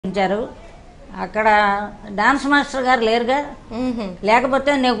నేర్పించారు. అక్కడ dance master గారు లేరుగా,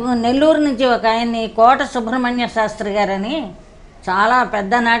 లేకపోతే నెల్లూరు నుంచి ఒక ఆయన్ని కోట సుబ్రహ్మణ్య శాస్త్రి గారని చాలా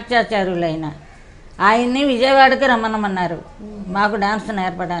పెద్ద నాట్యాచార్యులు ఆయన్ని విజయవాడకి రమ్మనమన్నారు మాకు డాన్స్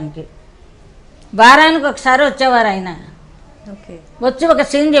నేర్పడానికి. వారానికి ఒకసారి వచ్చేవారు ఆయన. వచ్చి ఒక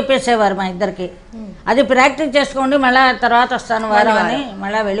సీన్ చెప్పేసేవారు మా ఇద్దరికి. అది ప్రాక్టీస్ చేసుకోండి, మళ్ళీ తర్వాత వస్తాను వారం అని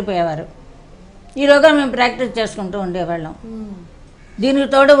మళ్ళీ వెళ్ళిపోయేవారు. ఈలోగా మేము ప్రాక్టీస్ చేసుకుంటూ ఉండేవాళ్ళం. దీనికి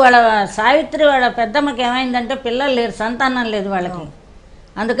తోడు వాళ్ళ సావిత్రి వాళ్ళ పెద్దమ్మకి ఏమైందంటే పిల్లలు లేరు, సంతానం లేదు వాళ్ళకి.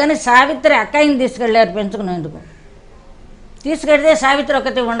 అందుకని సావిత్రి అక్కయ్యని తీసుకెళ్ళారు పెంచుకునేందుకు. తీసుకెళ్తే సావిత్రి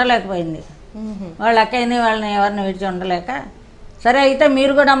ఒకటి ఉండలేకపోయింది. వాళ్ళ అక్కయ్యని వాళ్ళని ఎవరిని విడిచి ఉండలేక, సరే అయితే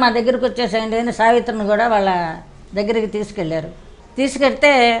మీరు కూడా మా దగ్గరికి వచ్చేసేయండి అని సావిత్రిని కూడా వాళ్ళ దగ్గరికి తీసుకెళ్ళారు.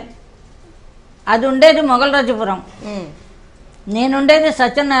 తీసుకెళ్తే అది ఉండేది మొగలరాజుపురం, నేనుండేది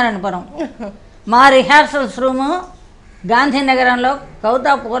సత్యనారాయణపురం. మా రిహార్సల్స్ రూము గాంధీనగరంలో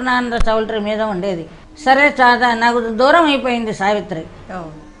కౌతా పూర్ణానంద చౌల్ట్రీ మీద ఉండేది. సరే నాకు దూరం అయిపోయింది సావిత్రి.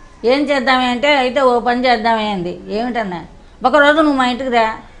 ఏం చేద్దామే అంటే అయితే ఓ పని చేద్దామే అంది. ఏమిటన్నా, ఒకరోజు నువ్వు మా ఇంటికి రా,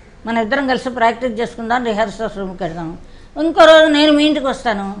 మన ఇద్దరం కలిసి ప్రాక్టీస్ చేసుకుందాం, రిహార్సల్స్ రూమ్కి వెళ్దాం. ఇంకో రోజు నేను మీ ఇంటికి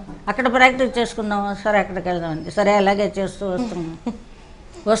వస్తాను, అక్కడ ప్రాక్టీస్ చేసుకుందాం. సరే అక్కడికి వెళ్దాం అండి. సరే అలాగే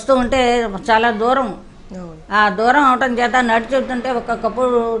వస్తూ ఉంటే చాలా దూరం. ఆ దూరం అవటం చేత నడిచేస్తుంటే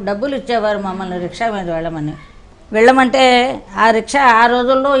ఒక్కొక్కప్పుడు డబ్బులు ఇచ్చేవారు మమ్మల్ని రిక్షా మీద వెళ్ళమంటే. ఆ రిక్షా ఆ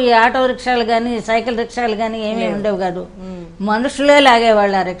రోజుల్లో ఈ ఆటో రిక్షాలు కానీ సైకిల్ రిక్షాలు కానీ ఏమీ ఉండేవి కాదు, మనుషులే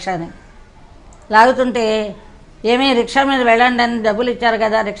లాగేవాళ్ళు ఆ రిక్షాని. లాగుతుంటే ఏమీ రిక్షా మీద వెళ్ళండి అని డబ్బులు ఇచ్చారు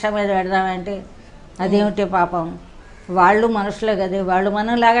కదా, రిక్షా మీద వెళదామంటే అదేమిటి పాపం, వాళ్ళు మనుషులే కదా, వాళ్ళు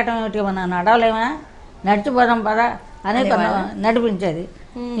మనం లాగటం ఏమిటి, మనం నడవలేమా, నడిచిపోదాం పదా అని నడిపించేది.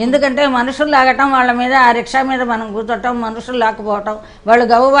 ఎందుకంటే మనుషులు లాగటం, వాళ్ళ మీద ఆ రిక్షా మీద మనం కూర్చోటం, మనుషులు లాక్కుపోవటం, వాళ్ళు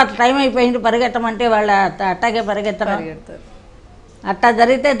గవ్వ టైం అయిపోయింది పరిగెత్తమంటే వాళ్ళు అట్టాగే పరిగెత్తడం. అట్టా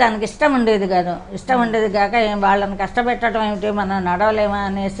జరిగితే దానికి ఇష్టం ఉండేది కాదు. ఇష్టం ఉండేది కాక వాళ్ళని కష్టపెట్టడం ఏమిటి, మనం నడవలేమా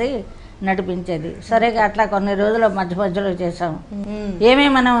అనేసి నడిపించేది. సరేగా అట్లా కొన్ని రోజులు మధ్యలో చేసాము. ఏమీ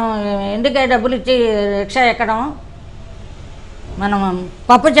మనం ఎందుకే డబ్బులు ఇచ్చి రిక్షా ఎక్కడం, మనం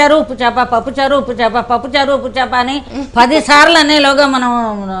పప్పుచారు ఉప్పు చేప, పప్పుచారు ఉప్పు చేప, పప్పుచారు ఉప్పు చేప అని 10 సార్లు అనేలోగా మనం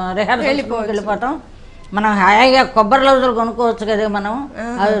రిహార్సల్కి వెళ్ళిపోతాం. మనం హాయిగా కొబ్బరి లౌజులు కొనుక్కోవచ్చు కదా, మనం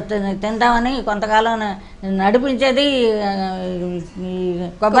అవి తిందామని కొంతకాలం నడిపించేది.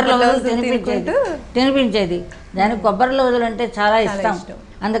 కొబ్బరి లౌజులు తినిపించేది. దానికి కొబ్బరి లౌజులు అంటే చాలా ఇష్టం.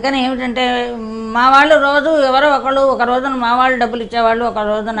 అందుకని ఏమిటంటే మా వాళ్ళు రోజు ఎవరో ఒకళ్ళు, ఒక రోజున మా వాళ్ళు డబ్బులు ఇచ్చేవాళ్ళు, ఒక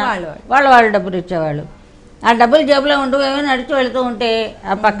రోజున వాళ్ళు డబ్బులు ఇచ్చేవాళ్ళు. ఆ డబ్బులు జేబులో ఉంటూ ఏమైనా నడిచి వెళుతూ ఉంటే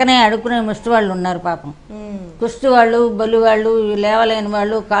ఆ పక్కనే అడుక్కునే ముష్టి వాళ్ళు ఉన్నారు పాపం. కుష్టి వాళ్ళు, బలి వాళ్ళు, లేవలేని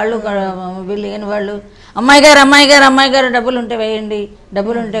వాళ్ళు, కాళ్ళు లేని వాళ్ళు, అమ్మాయి గారు డబ్బులు ఉంటే వేయండి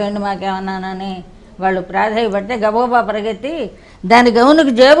మాకేమన్నానని వాళ్ళు ప్రాధాయపడితే గబోబా పరిగెత్తి దాని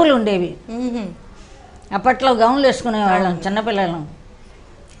గౌనుకి జేబులు ఉండేవి. అప్పట్లో గౌన్లు వేసుకునేవాళ్ళం చిన్నపిల్లలం.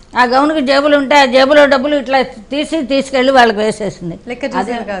 ఆ గౌన్కి జేబులు ఉంటే ఆ జేబులో డబ్బులు ఇట్లా తీసుకెళ్ళి వాళ్ళకి వేసేసింది.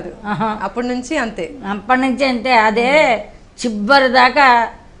 అదే కాదు, అప్పటి నుంచి అంతే. అదే చిబ్బరి దాకా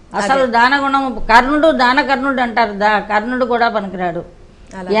అసలు దానగుణం. దానకర్ణుడు అంటారు, కర్ణుడు కూడా పనికిరాడు.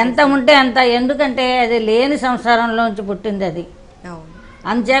 ఎంత ఉంటే అంత, ఎందుకంటే అది లేని సంసారంలోంచి పుట్టింది అది.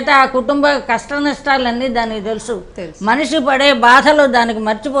 అందుచేత ఆ కుటుంబ కష్ట నష్టాలన్నీ దానికి తెలుసు. మనిషి పడే బాధలు దానికి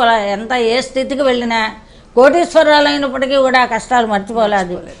మర్చిపోలే. ఎంత ఏ స్థితికి వెళ్ళినా కోటీశ్వరాలైనప్పటికీ కూడా కష్టాలు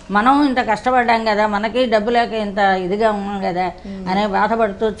మర్చిపోలేదు. మనం ఇంత కష్టపడ్డాం కదా, మనకి డబ్బు లేక ఇంత ఇదిగా ఉన్నాం కదా అనే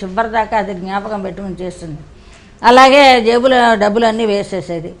బాధపడుతూ చివరిదాకా అది జ్ఞాపకం పెట్టుకుని చేస్తుంది. అలాగే జేబులో డబ్బులన్నీ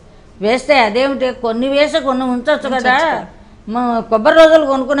వేస్తే అదేమిటి, కొన్ని కొన్ని ఉంచవచ్చు కదా. కొబ్బరి రోజులు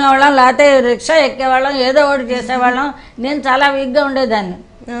కొనుక్కునేవాళ్ళం, లేకపోతే రిక్షా ఎక్కేవాళ్ళం, ఏదో ఒకటి చేసేవాళ్ళం. నేను చాలా వీక్గా ఉండేదాన్ని,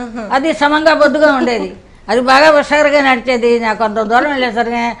 అది సమంగా బొద్దుగా ఉండేది. అది బాగా హుషారుగా నడిచేది. నాకు కొంత దూరం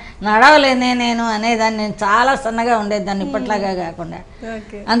వెళ్ళేసరికి నడవలేనే నేను అనేదాన్ని. నేను చాలా సన్నగా ఉండేదాన్ని, ఇప్పట్లాగా కాకుండా.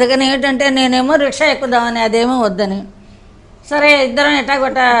 అందుకని ఏంటంటే నేనేమో రిక్షా ఎక్కుదామని, అదేమో వద్దని. సరే ఇద్దరం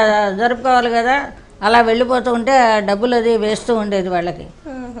ఎట్టాగొట్ట జరుపుకోవాలి కదా, అలా వెళ్ళిపోతూ ఉంటే డబ్బులు అది వేస్తూ ఉండేది వాళ్ళకి.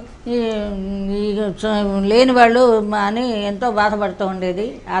 లేని వాళ్ళు అని ఎంతో బాధపడుతూ ఉండేది.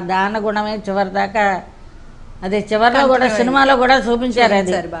 ఆ దాన గుణమే చివరి దాకా, అదే చివరిలో కూడా సినిమాలో కూడా చూపించారు.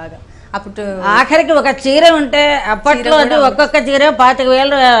 అది బాగా అప్పుడు ఆఖరికి ఒక చీర ఉంటే అప్పట్లో అది ఒక్కొక్క చీర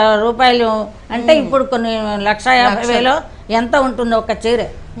 25,000 రూపాయలు అంటే ఇప్పుడు కొన్ని 1,50,000 ఎంత ఉంటుంది ఒక చీర.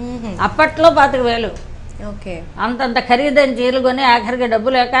 అప్పట్లో 25,000. అంతంత ఖరీదైన చీరలు కొని ఆఖరికి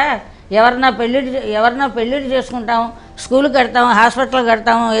డబ్బు లేక ఎవరన్నా పెళ్ళిళ్ళు చేసుకుంటాం, స్కూల్ కడతాం, హాస్పిటల్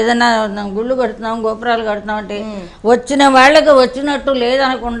కడతాం, ఏదైనా గుళ్ళు కడుతున్నాం, గోపురాలు కడుతున్నాం అంటే వచ్చిన వాళ్ళకి వచ్చినట్టు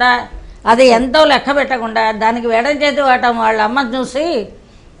లేదనకుండా, అది ఎంతో లెక్క పెట్టకుండా దానికి వెడం చేతి వాటం. వాళ్ళ అమ్మ చూసి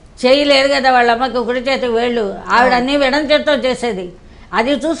చేయలేదు కదా, వాళ్ళ అమ్మకి ఒకటి చేతి వేళ్ళు, ఆవిడ అన్నీ వెడం చేతితో చేసేది.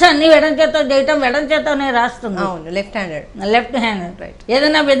 అది చూసి అన్ని ఎడం చేత్తో చేయటం, ఎడం చేత్తోనే రాస్తుంది. అవును, లెఫ్ట్ హ్యాండ్. రైట్.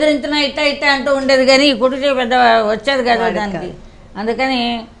 ఏదైనా బెదిరించినా ఇట్టా ఇట్టా అంటూ ఉండేది, కానీ ఈ కుడి చేయి పెద్ద వచ్చేది కదా దానికి. అందుకని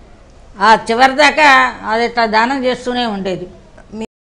ఆ చివరి దాకా అది ఇట్లా దానం చేస్తూనే ఉండేది.